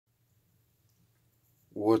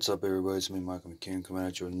What's up, everybody? It's me, Michael McCann, coming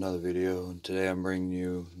at you with another video. And today I'm bringing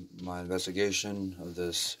you my investigation of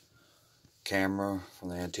this camera from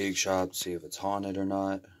the antique shop to see if it's haunted or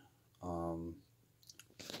not.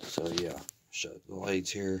 So yeah, shut the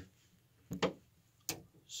lights here.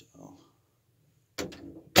 So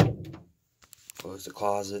close the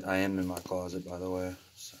closet. I am in my closet, by the way.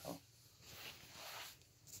 So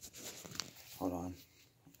hold on,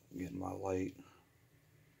 I'm getting my light.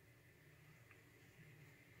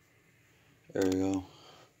 There we go.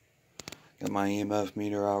 Got my EMF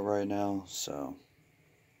meter out right now, so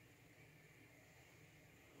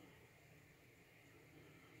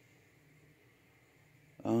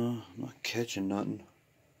I'm not catching nothing.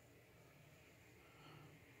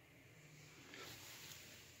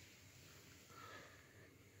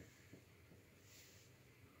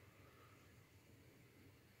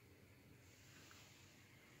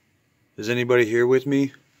 Is anybody here with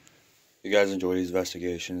me? If you guys enjoy these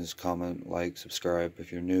investigations, comment, like, subscribe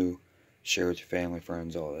if you're new, share with your family,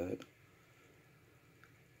 friends, all that.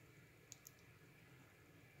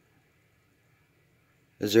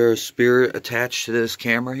 Is there a spirit attached to this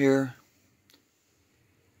camera here?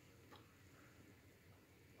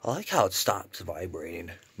 I like how it stops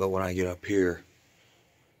vibrating, but when I get up here,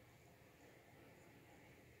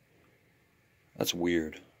 that's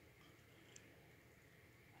weird.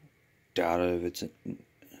 Doubt it if it's...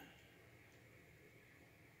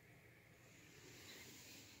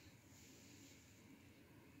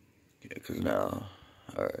 Yeah, because now...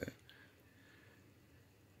 Alright.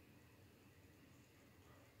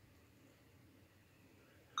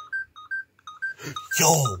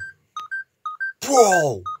 Yo!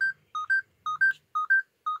 Bro!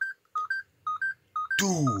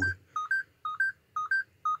 Dude!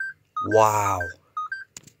 Wow!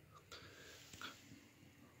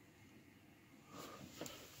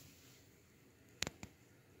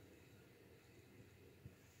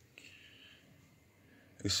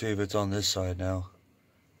 Let's see if it's on this side now.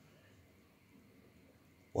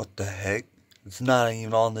 What the heck? It's not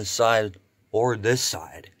even on this side or this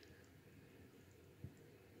side.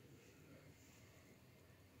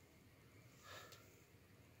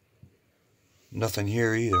 Nothing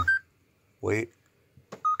here either. Wait.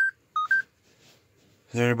 Is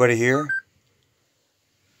there anybody here?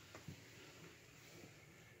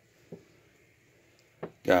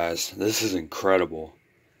 Guys, this is incredible.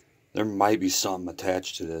 There might be something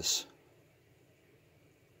attached to this.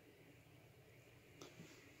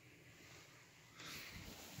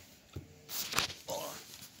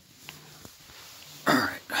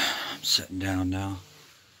 Alright, I'm sitting down now.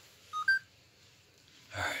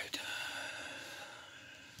 Alright.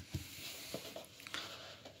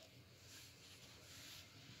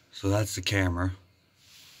 So that's the camera.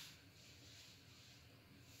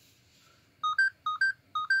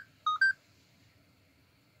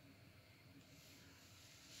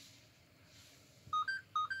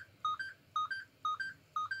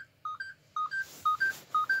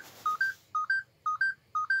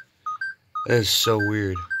 That is so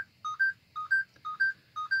weird.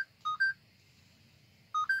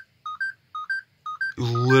 It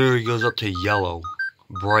literally goes up to yellow,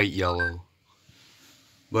 bright yellow.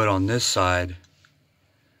 But on this side,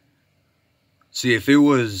 see, if it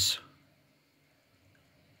was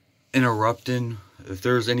interrupting, if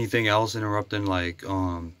there's anything else interrupting, like,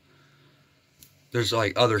 there's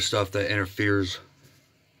like other stuff that interferes.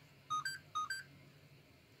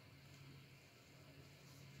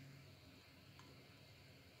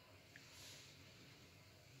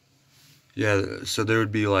 Yeah, so there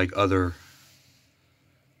would be like other,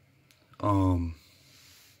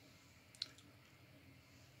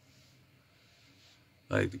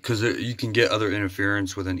 like, because you can get other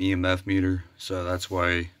interference with an EMF meter, so that's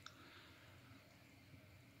why,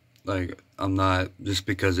 like, I'm not, just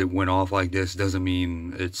because it went off like this doesn't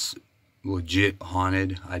mean it's legit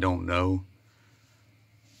haunted. I don't know.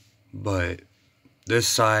 But this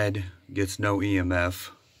side gets no EMF.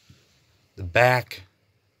 The back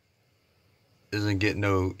doesn't get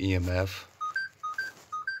no EMF.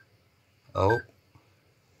 Oh.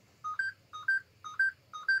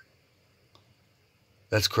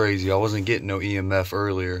 That's crazy. I wasn't getting no EMF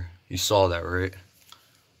earlier. You saw that, right?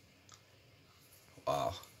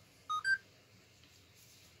 Wow.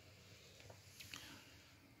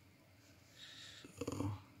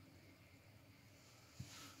 So.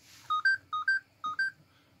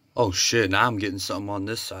 Oh shit, now I'm getting something on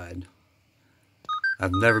this side.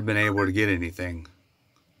 I've never been able to get anything.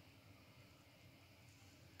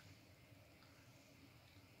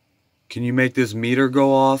 Can you make this meter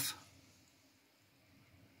go off?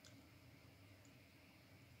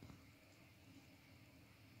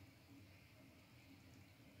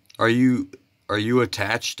 Are you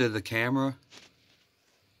attached to the camera?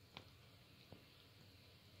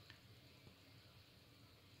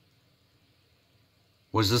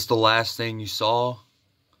 Was this the last thing you saw?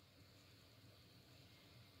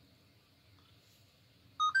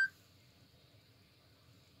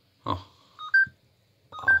 Oh.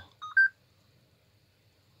 Wow.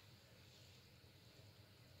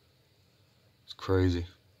 It's crazy.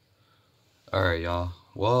 Alright, y'all.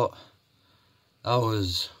 Well, that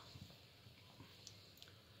was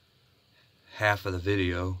half of the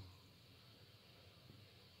video.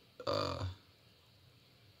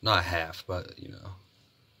 Not half, but you know.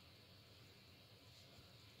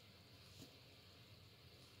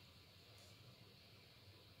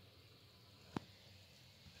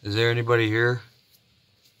 Is there anybody here?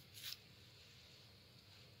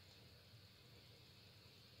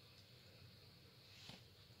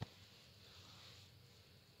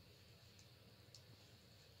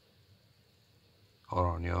 Hold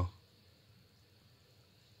on, yo.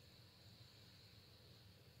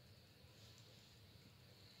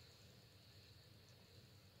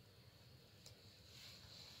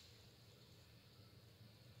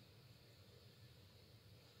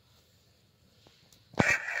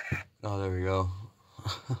 Oh, there we go.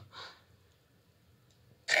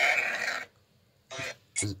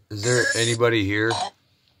 Is there anybody here?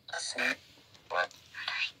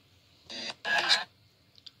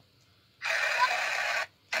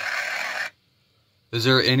 Is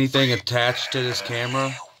there anything attached to this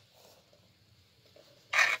camera?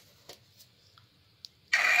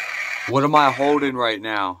 What am I holding right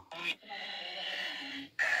now?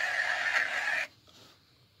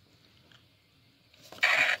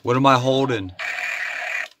 What am I holding?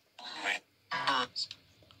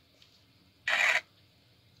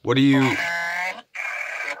 What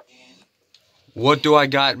do I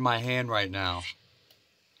got in my hand right now?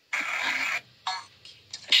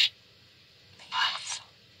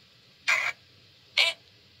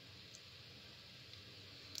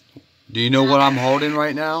 Do you know what I'm holding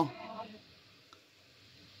right now?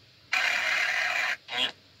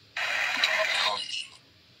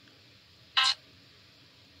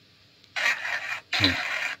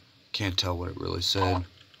 Can't tell what it really said.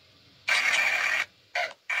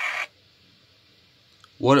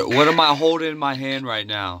 What am I holding in my hand right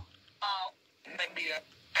now?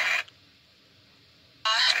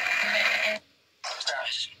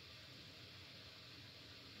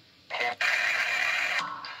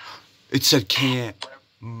 It said can't.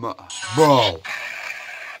 Bro.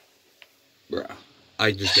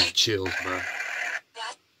 I just got chills, bro.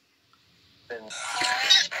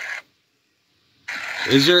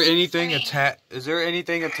 Is there anything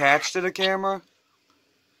attached to the camera?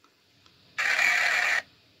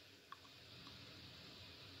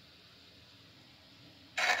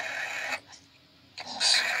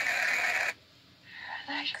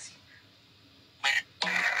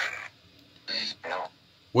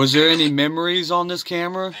 Was there any memories on this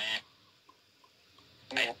camera?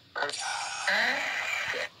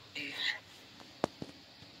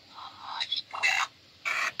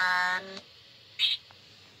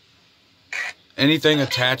 Anything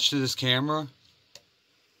attached to this camera?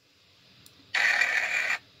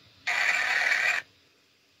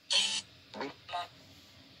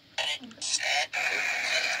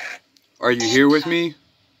 Are you here with me?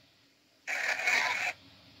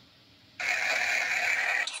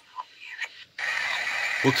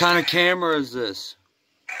 What kind of camera is this?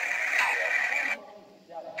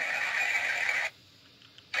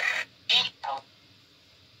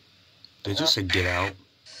 They just said get out.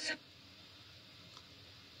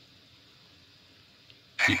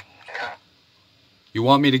 You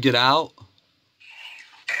want me to get out?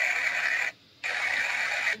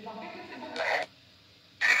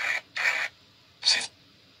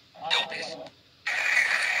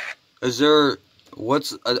 Is there...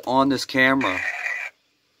 What's on this camera?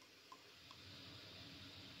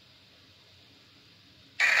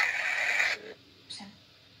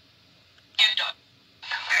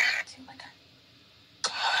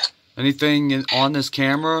 Anything on this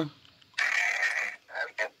camera?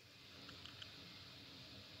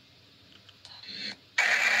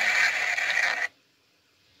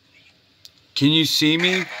 Can you see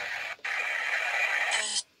me?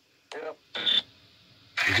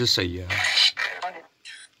 Just say yeah.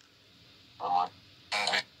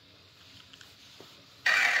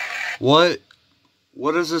 What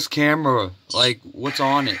is this camera? Like, what's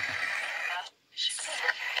on it?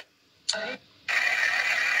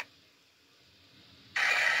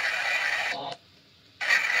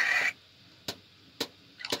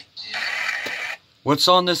 What's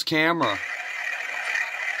on this camera?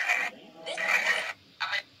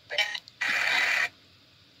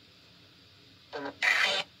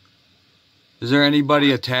 Is there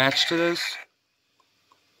anybody attached to this?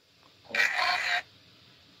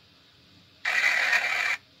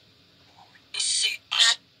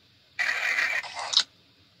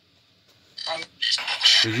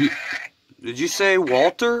 Did you say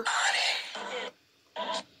Walter?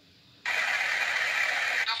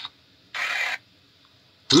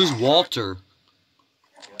 Who's Walter?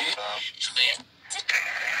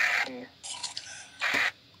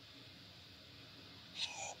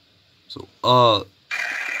 So,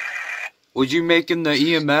 was you making the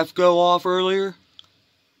EMF go off earlier?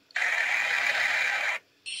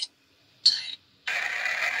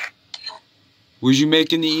 Was you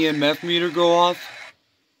making the EMF meter go off?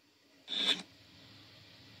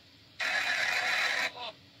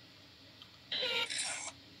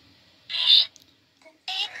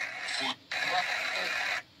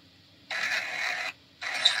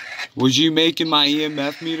 Was you making my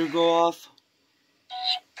EMF meter go off?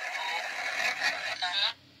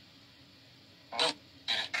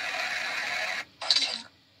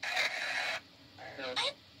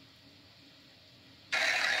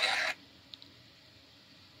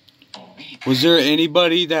 Was there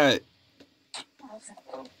anybody that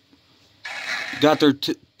got their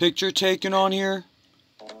picture taken on here?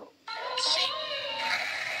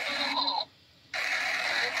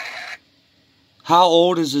 How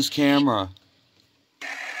old is this camera?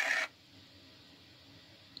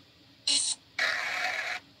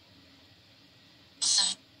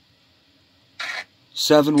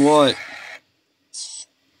 Seven what?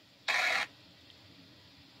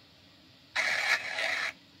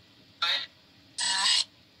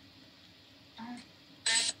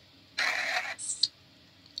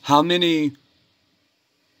 How many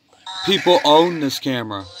people own this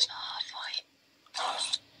camera?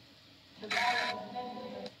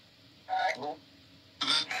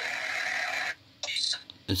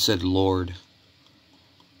 It said Lord.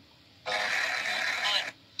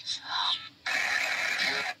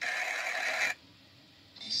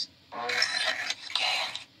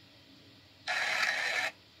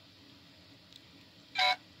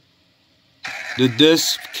 Did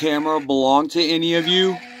this camera belong to any of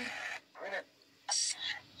you?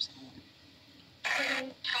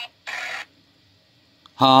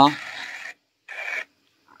 Huh?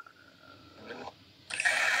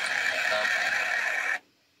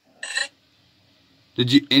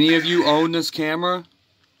 Did any of you own this camera?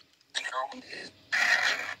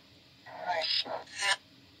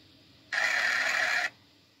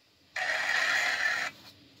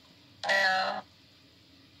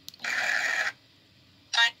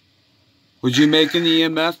 Was you making the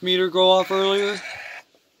EMF meter go off earlier?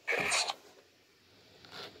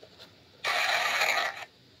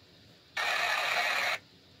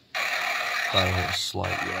 Thought it was a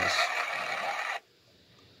slight yes.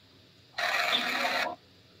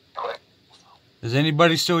 Is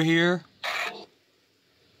anybody still here?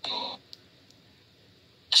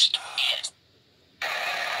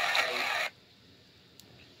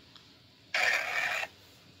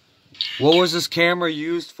 What was this camera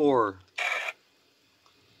used for?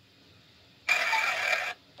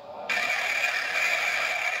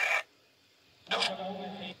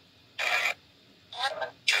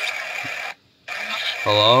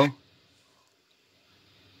 Hello?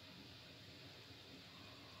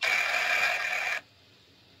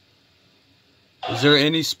 Is there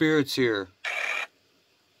any spirits here?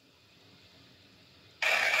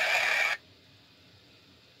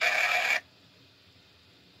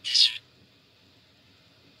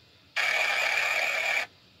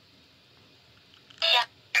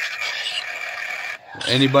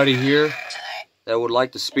 Anybody here that would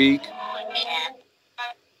like to speak?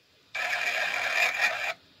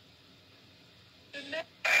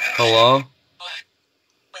 Hello?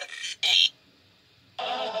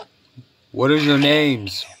 What are your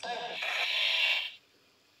names?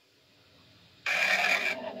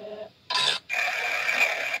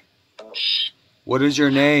 What is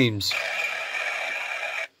your names?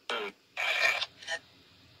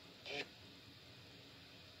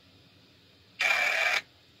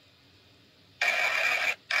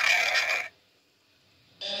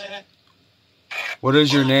 What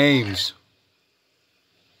is your names?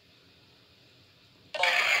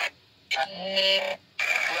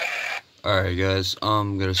 Alright guys,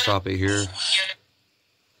 I'm gonna stop it here.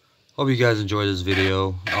 Hope you guys enjoyed this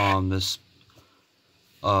video, this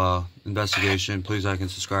investigation. Please like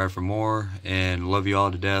and subscribe for more, and love you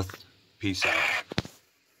all to death. Peace out.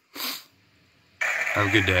 Have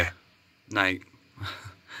a good day. Night.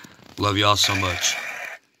 Love y'all so much.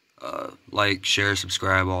 Like, share,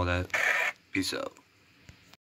 subscribe, all that. Peace out.